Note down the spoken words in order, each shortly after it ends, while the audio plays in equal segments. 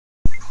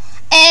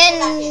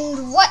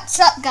And what's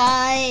up,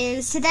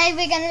 guys? Today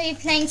we're going to be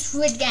playing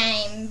Squid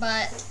Game,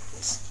 but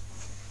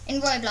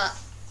in Roblox.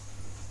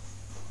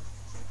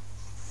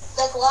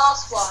 The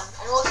glass one,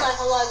 and also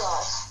hello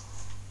guys.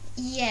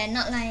 Yeah,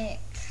 not like,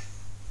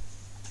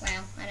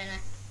 well, I don't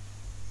know.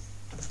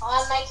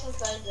 I'm making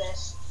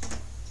progress.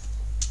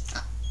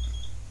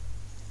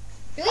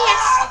 Do we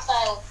I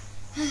failed.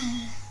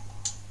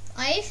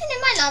 Are you even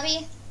in my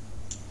lobby?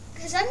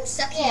 Because I'm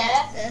sucking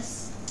at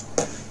this.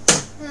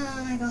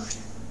 Oh my god.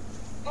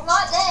 I'm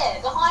right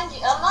there, behind you.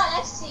 I'm right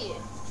next to you.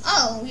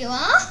 Oh, you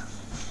are?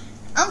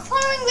 I'm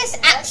following this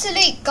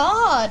absolute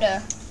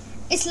god.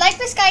 It's like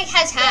this guy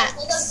has hats.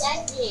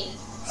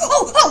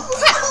 Oh,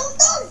 crap!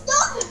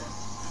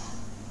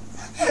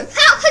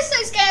 That was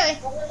so scary.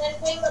 I'm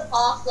remembering the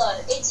path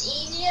though. It's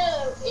easy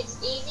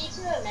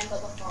to remember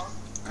the path.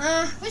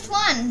 Which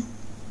one?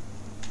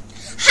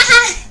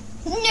 Haha!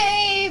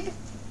 Noob!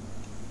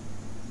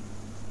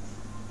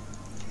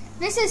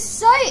 This is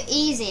so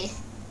easy.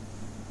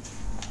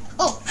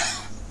 Oh.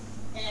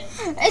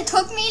 Yeah. It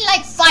took me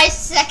like 5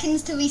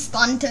 seconds to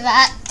respond to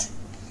that.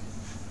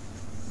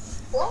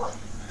 What?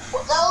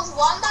 There was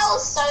one that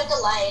was so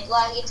delayed,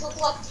 like it took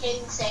like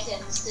 10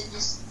 seconds to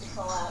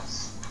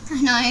collapse.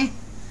 I know.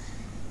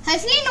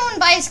 Hopefully no one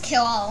buys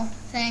kill all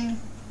thing.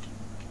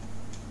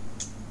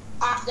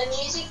 The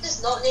music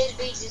does not need to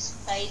be this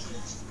crazy.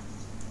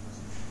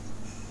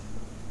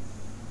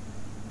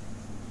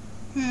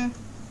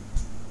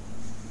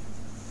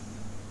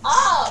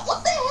 Ah,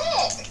 what the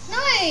heck? No,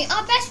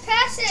 our best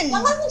person.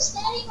 Someone was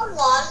standing on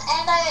one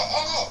and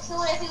it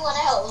killed everyone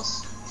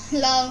else.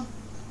 Lol.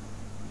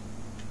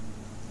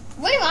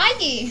 Where are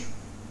you?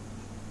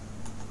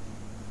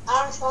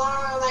 I'm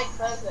trying to make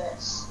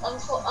progress. I'm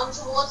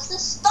towards the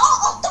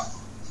start.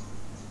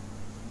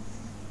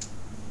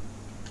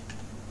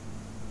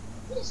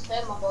 I just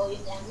turn my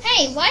volume down.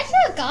 Hey, why is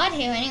there a guard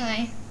here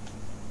anyway?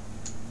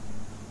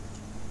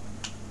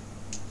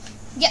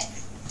 Yep,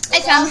 I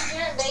found.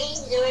 Human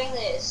being doing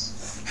this.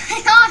 I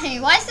know.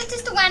 Why is there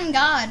just a one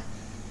guard?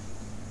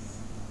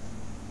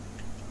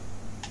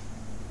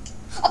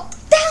 Oh,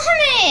 damn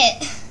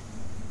it!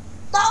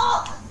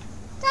 Stop!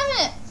 Damn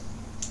it!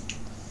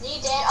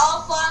 You dead?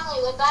 Oh,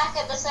 finally, we're back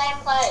at the same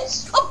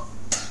place. Oh,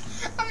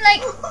 I'm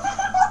like,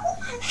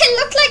 it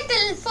looked like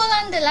the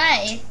full-on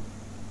delay.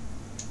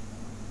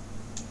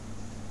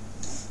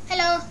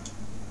 Hello.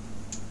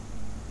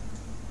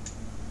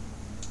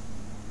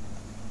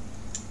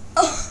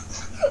 Oh,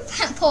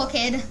 that poor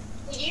kid.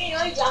 Did you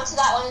know you jumped to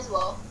that one as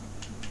well?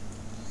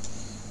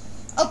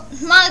 Oh,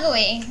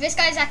 Margoey, this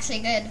guy's actually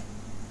good.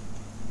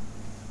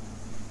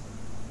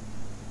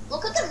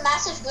 Look at the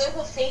massive group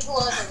of people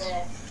over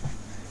there.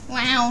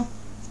 Wow.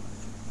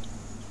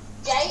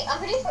 Jay, I'm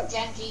pretty sure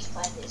Jen G's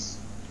played this.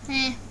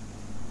 Eh.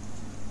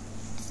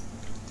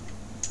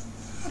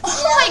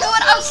 Oh my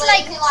god, I was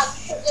like... You can,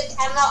 put the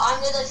camera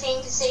under the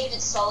thing to see if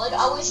it's solid.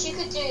 I wish you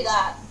could do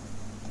that.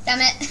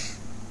 Damn it.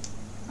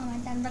 Oh, I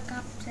done the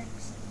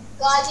optics.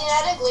 Guys, you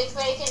know the glitch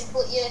where you can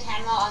put your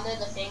camera under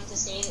the thing to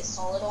see if it's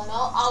solid or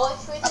not? I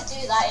wish we could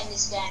do that in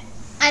this game.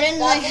 I don't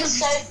know. That would be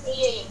so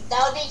cheating.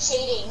 That would be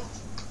cheating.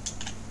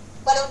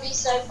 But it would be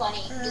so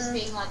funny. Just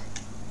being like,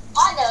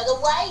 I know the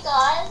way,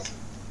 guys.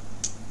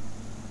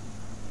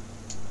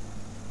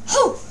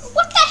 Oh,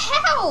 what the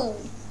hell?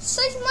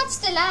 So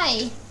much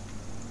delay.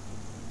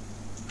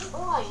 Who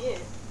are you?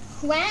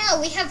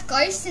 Wow, we have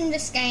ghosts in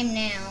this game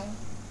now.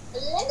 Are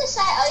you in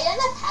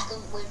the pack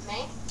with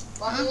me?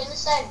 Like, are you in the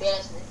same bed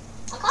as me?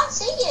 I can't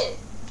see you.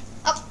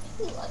 Oh.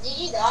 Did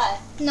you die?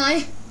 No.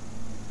 Yeah,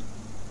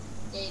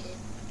 you did.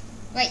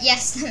 Wait,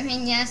 yes. I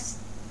mean, yes.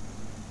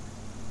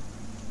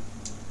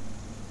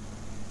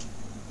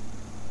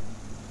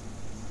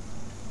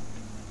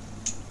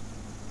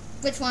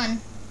 Which one?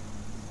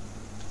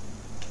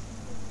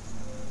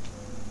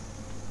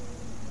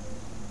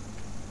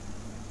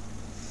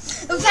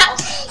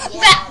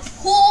 That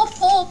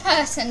poor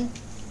person.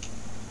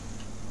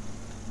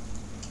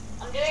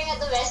 I'm doing it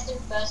the rest in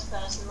first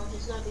person, which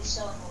is going to be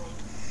so annoying.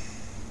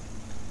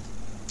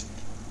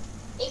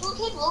 People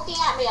keep looking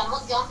at me, I'm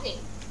not jumping.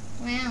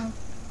 Wow.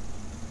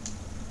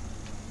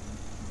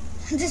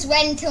 Just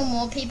wait until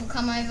more people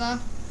come over.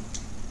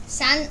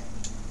 San.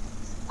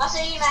 I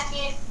see you,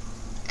 Matthew.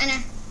 I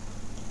know.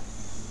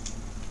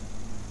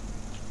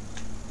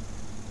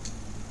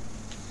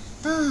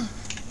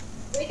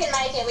 We can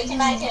make it, we can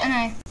make it. I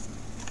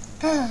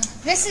know.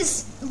 This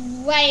is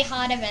way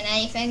harder than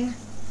anything.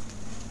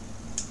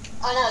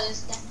 I know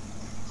this guy.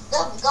 The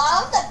guy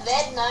on the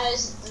bed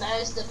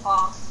knows the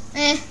path.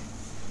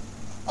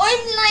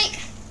 I'm like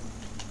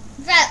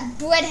that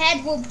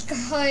breadhead will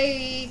go.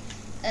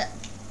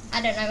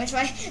 I don't know which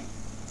way.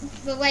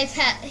 The way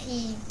Pat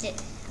he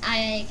did.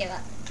 I give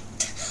up.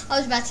 I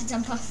was about to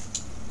jump off.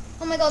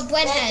 Oh my god,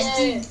 breadhead,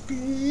 you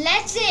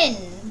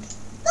legend!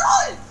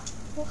 No!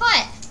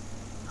 What?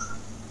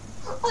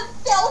 I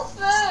fell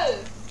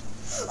through!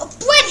 Oh,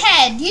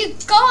 breadhead, you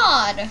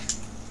god!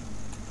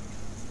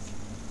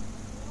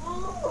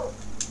 No.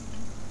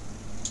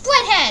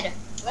 Breadhead!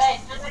 Wait,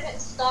 I'm gonna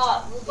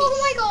start. Oh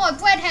my god,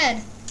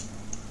 breadhead!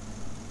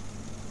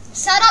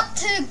 Shout out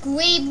to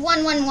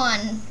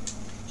Gweeb111.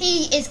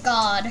 He is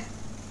God.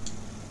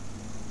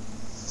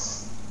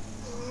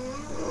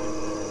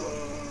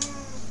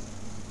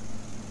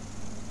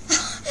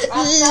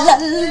 I set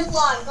up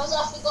one because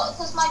I forgot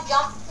because my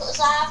jump because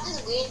I have this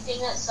weird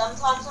thing that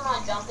sometimes when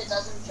I jump it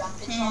doesn't jump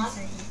in time.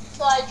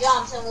 So I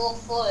jumped and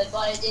walked forward,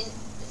 but it didn't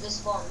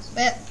respond.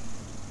 But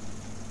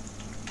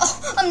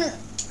oh,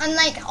 I'm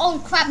like,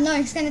 oh crap! No,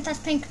 it's gonna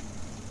touch pink.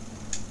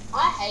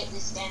 I hate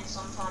this game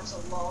sometimes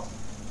a lot.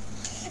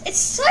 It's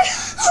so no,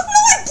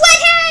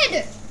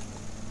 Blackhead.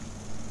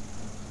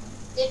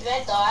 Did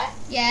Red die?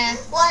 Yeah.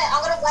 Wait,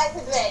 I'm gonna wait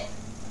for Red.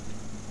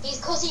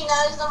 Because he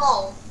knows them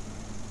all.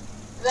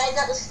 Red's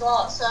at the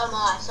start, so am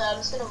I, so I'm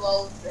just gonna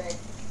roll with Red.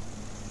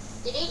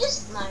 Did he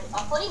just... No,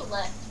 I thought he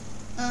left.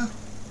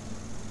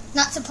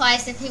 Not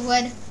surprised if he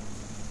would.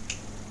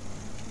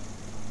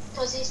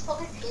 Because he's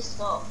probably pissed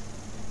off.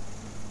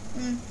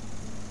 Mm.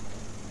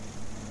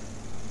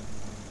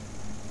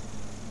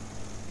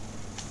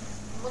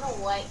 I'm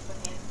gonna wait for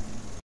him.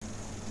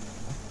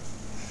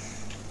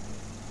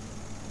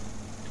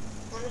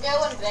 I'm gonna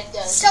go when Red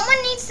goes.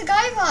 Someone needs to go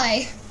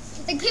by.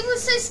 Like, people are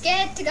so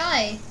scared to go.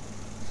 I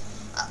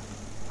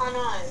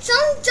know.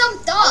 Someone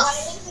jumped I'm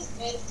off. waiting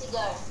for Red to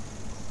go.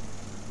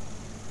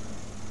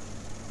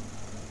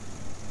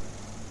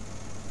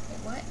 Wait,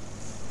 what?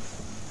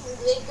 When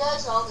Red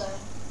goes, I'll go.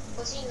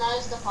 Because he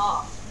knows the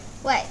path.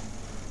 Wait.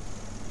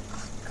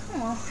 Oh,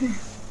 come on.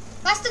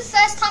 That's the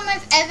first time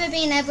I've ever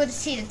been able to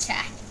see the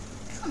chat.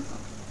 Come on.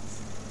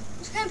 I'm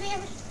just gonna be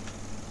able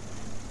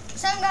to...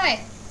 Some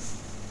guy.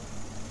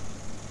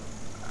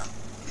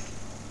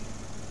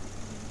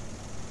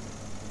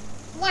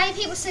 Why are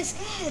people so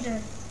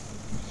scared?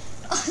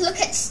 Oh, look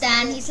at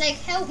Stan. He's like,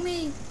 help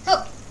me.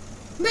 Help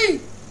me.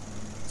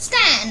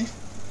 Stan.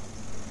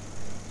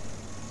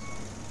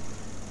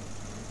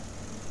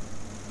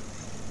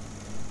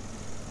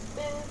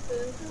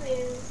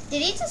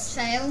 Did he just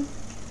fail?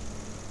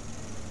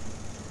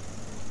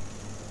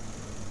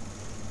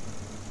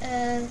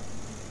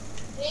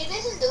 Maybe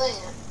isn't doing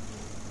it.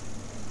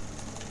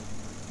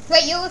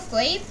 Wait, you're with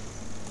Gweeb?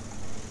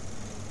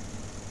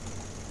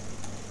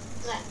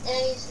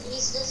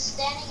 He's just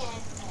standing at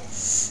it.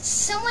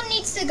 Someone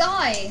needs to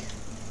go.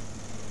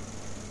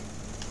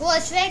 Well,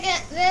 if they're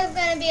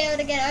going to be able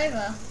to get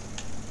over.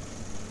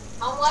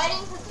 I'm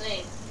waiting for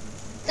Gleam.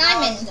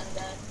 Diamond,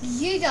 Go.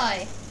 you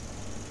go.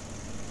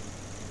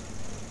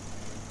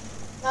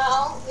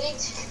 No,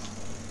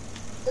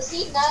 because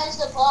he knows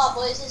the part,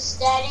 but he's just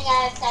standing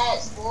at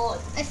a spawn.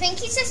 I think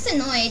he's just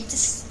annoyed.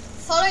 Just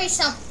follow a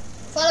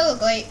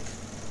group.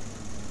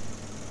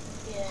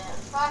 Yeah,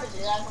 I'm trying to do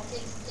that.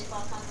 If I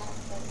come back.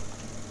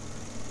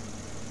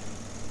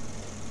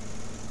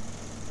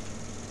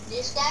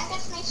 This game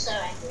gets me so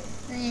angry.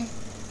 Mm.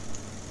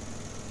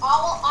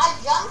 I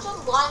jumped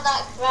on one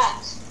that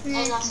crashed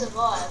and I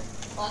survived.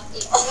 Like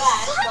it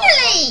crashed,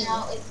 finally!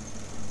 but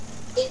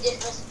it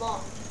didn't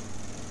respond.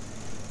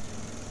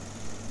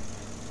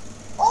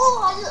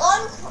 Oh,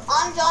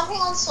 I'm jumping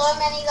on so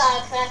many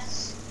that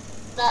crashed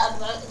that are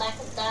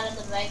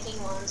the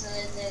breaking ones, and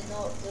they're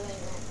not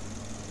doing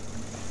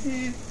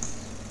it.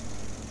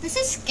 This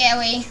is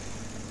scary.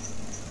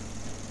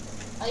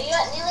 Are you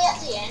nearly at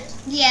the end?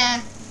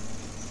 Yeah.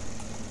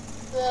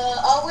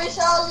 I wish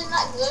I was in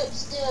that group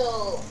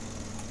still.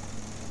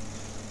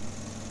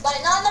 But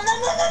no.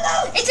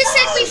 It just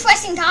said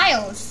refreshing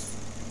tiles.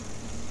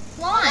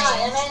 Why? No,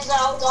 that means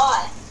I'll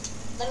die.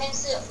 That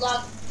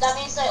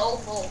means they all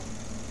fall.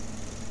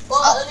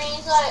 Well, that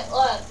means No!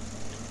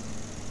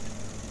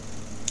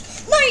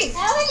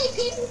 how many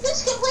people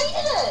just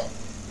completed it?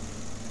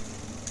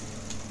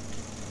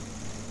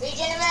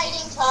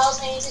 Regenerating tiles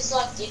means it's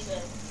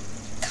different.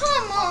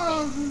 Come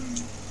on.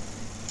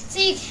 So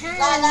you can.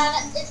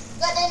 No,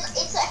 but then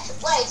it's actually,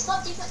 wait, it's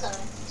not different though,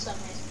 for some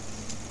reason.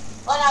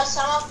 Oh no,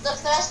 the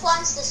first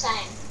one's the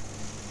same.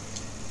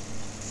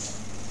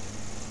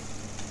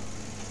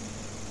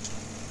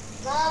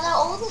 No, they're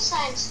all the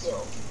same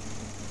still.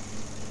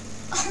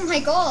 Oh my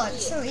god, Yeah.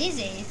 so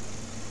easy.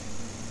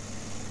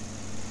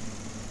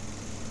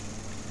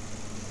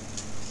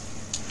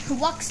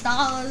 Rock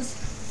stars.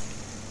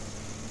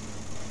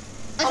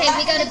 Okay,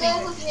 we got a big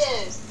group.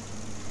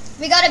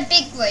 We got a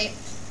big group.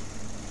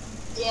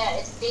 Yeah,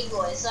 it's big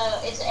boy, so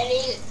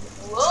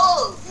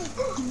whoa!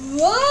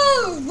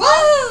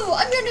 Whoa!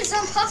 I'm gonna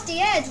jump off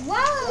the edge. Whoa!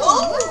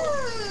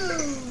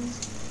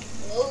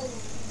 Whoa!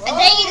 I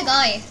dare you to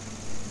go.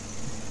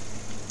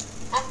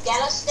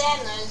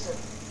 Afghanistan knows them.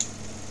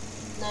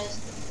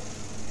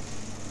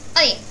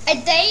 Okay, I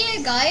dare you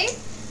to go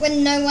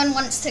when no one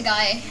wants to go,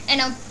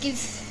 and I'll give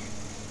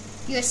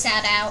you a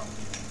shout out.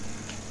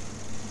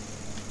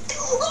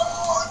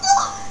 Oh no!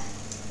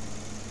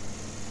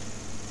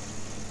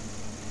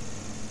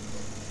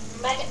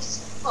 Maggots.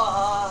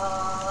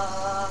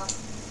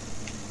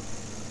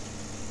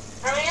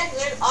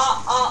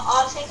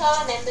 I think I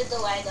remembered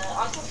the way though.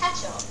 I can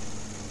catch up.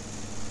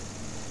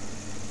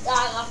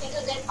 I think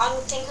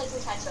I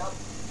can catch up.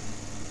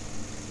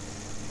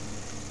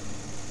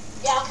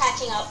 Yeah, I'm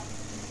catching up.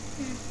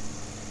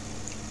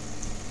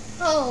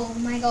 Oh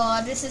my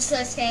god, this is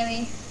so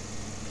scary.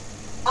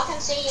 I can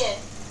see you.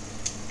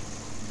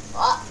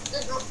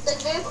 The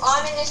group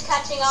I'm in is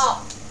catching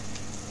up.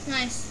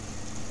 Nice.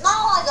 No,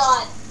 I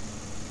died.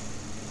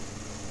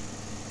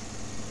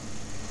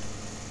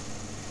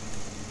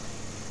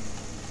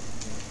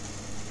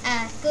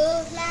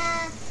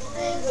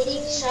 I'm really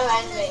so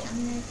angry. Oh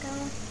my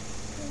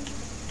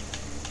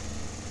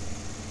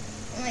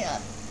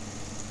god.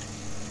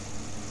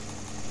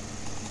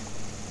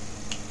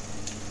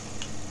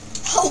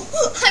 Oh,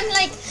 I'm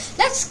like,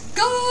 let's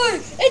go!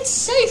 It's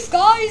safe,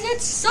 guys!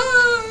 It's safe!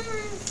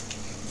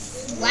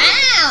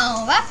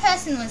 Wow, that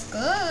person was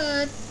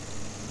good.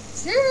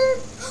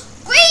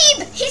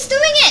 Gweeb! He's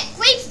doing it!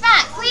 Gweeb's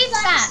back! Gweeb's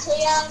back! Someone's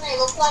Tia, they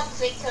look like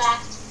Big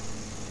Cracked.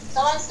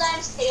 Someone's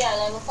name's Tia,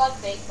 they look like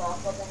Big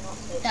Cracked, but they're not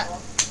Big Yeah.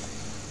 Cracked.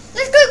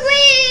 Let's go,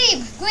 Gweeb!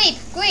 Gweeb,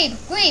 Gweeb,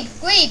 Gweeb,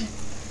 Gweeb.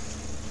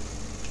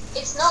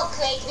 It's not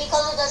Creek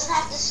because it doesn't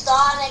have the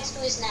star next to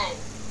his name.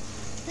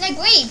 No,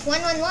 Gweeb,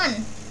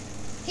 111.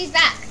 He's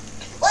back.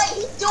 Wait,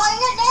 he's doing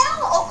it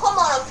now? Oh, come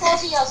on, of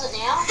course he does it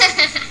now.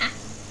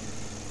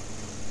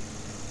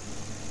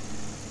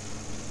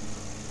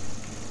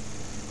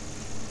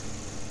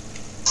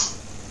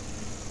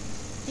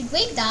 Did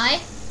Gweeb die?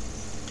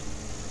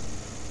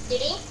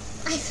 Did he?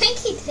 I think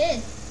he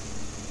did.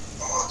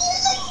 You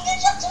did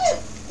jump to him.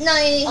 No,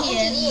 he I think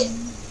didn't. he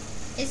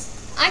did.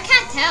 I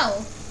can't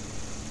tell.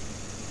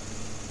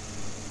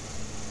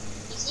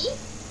 Is he?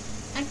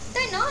 I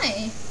don't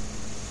know.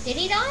 Did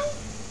he die?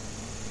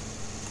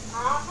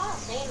 I can't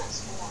see him at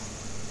school.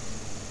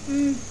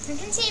 I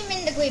can see him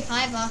in the group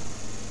either.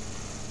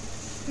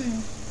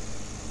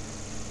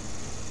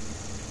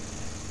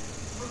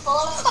 I'm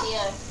following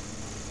Theo.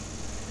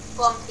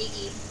 From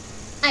Piggy.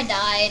 I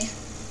died.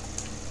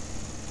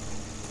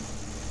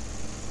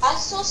 I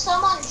saw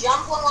someone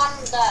jump on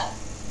one that,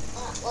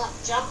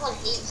 jump on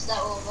heaps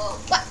that were low.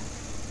 What?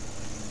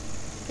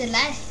 The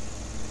lad.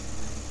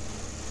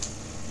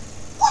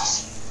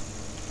 What?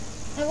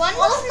 I wonder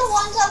One of the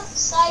ones I've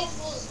saved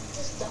was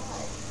just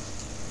died.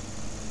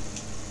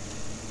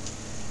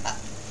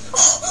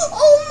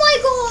 Oh my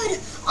god!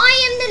 I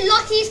am the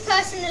luckiest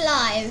person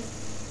alive.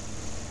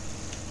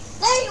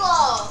 There you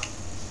are.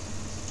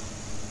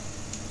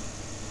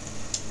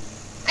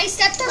 I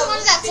stepped on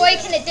one that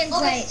broke and it didn't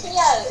Look break. at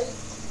Theo.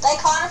 They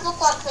kind of look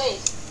like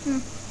Chris.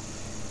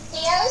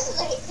 Theo's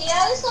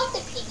like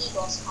the piggy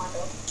boss kind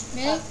of.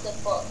 Really? Like the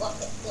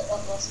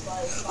boss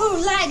guy. Oh,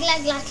 lag.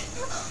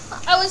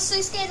 I was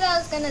so scared that I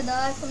was gonna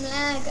die from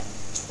lag.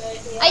 So,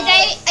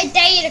 I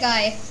dare you to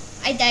go.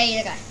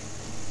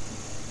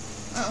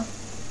 Oh.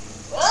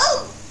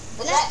 Whoa!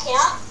 Does that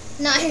count?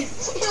 No. It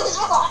was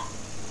right.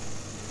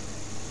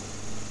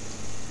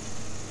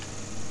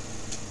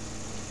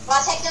 Well,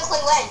 I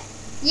technically win.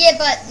 Yeah,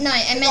 but no,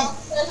 I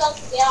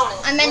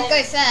meant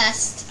go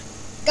first.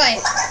 Go. I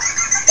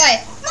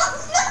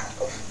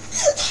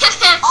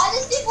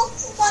just did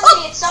what's fun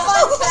here. Someone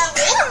fell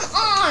in. Come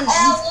on.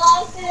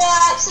 And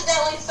I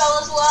accidentally fell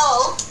as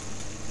well.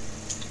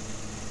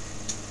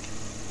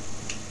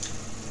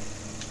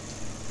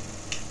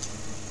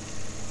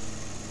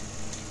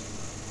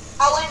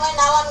 I went when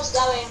no one was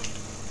going.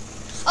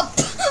 Oh,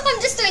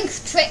 I'm just doing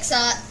trick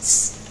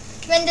arts.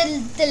 When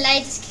the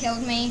lady just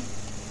killed me.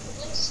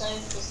 I'm so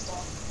pissed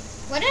off.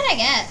 What did I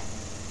get?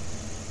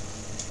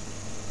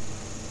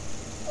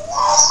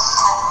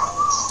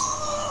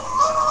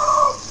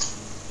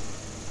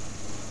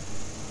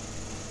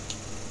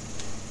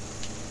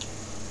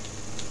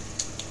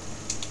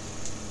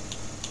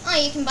 Oh,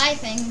 you can buy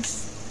things.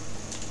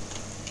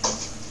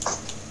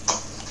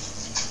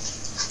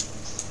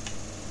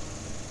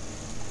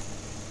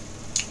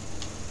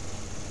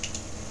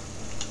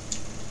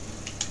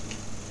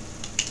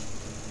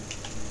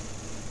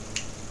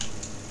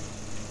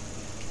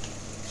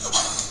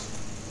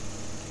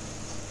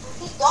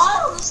 He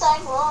died on the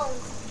same run.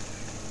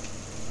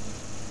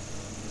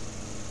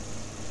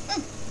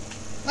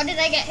 What did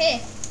I get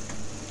here?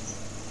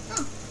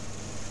 Oh.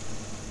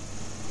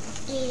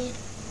 Yeah.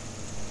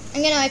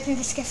 I'm gonna open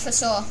this gift for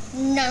sure.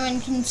 No one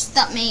can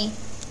stop me.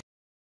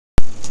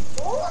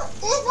 What?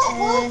 They're not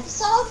working.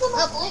 Some of them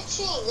are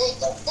glitching.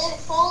 They're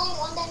falling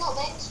when they're not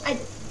meant to.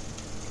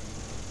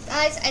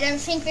 Guys, I don't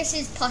think this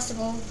is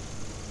possible.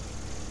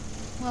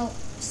 Well,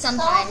 Some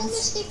of them sometimes.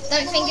 just keep Don't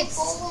think randomly it's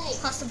falling.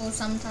 possible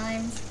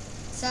sometimes.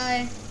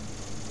 So,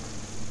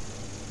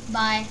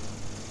 bye.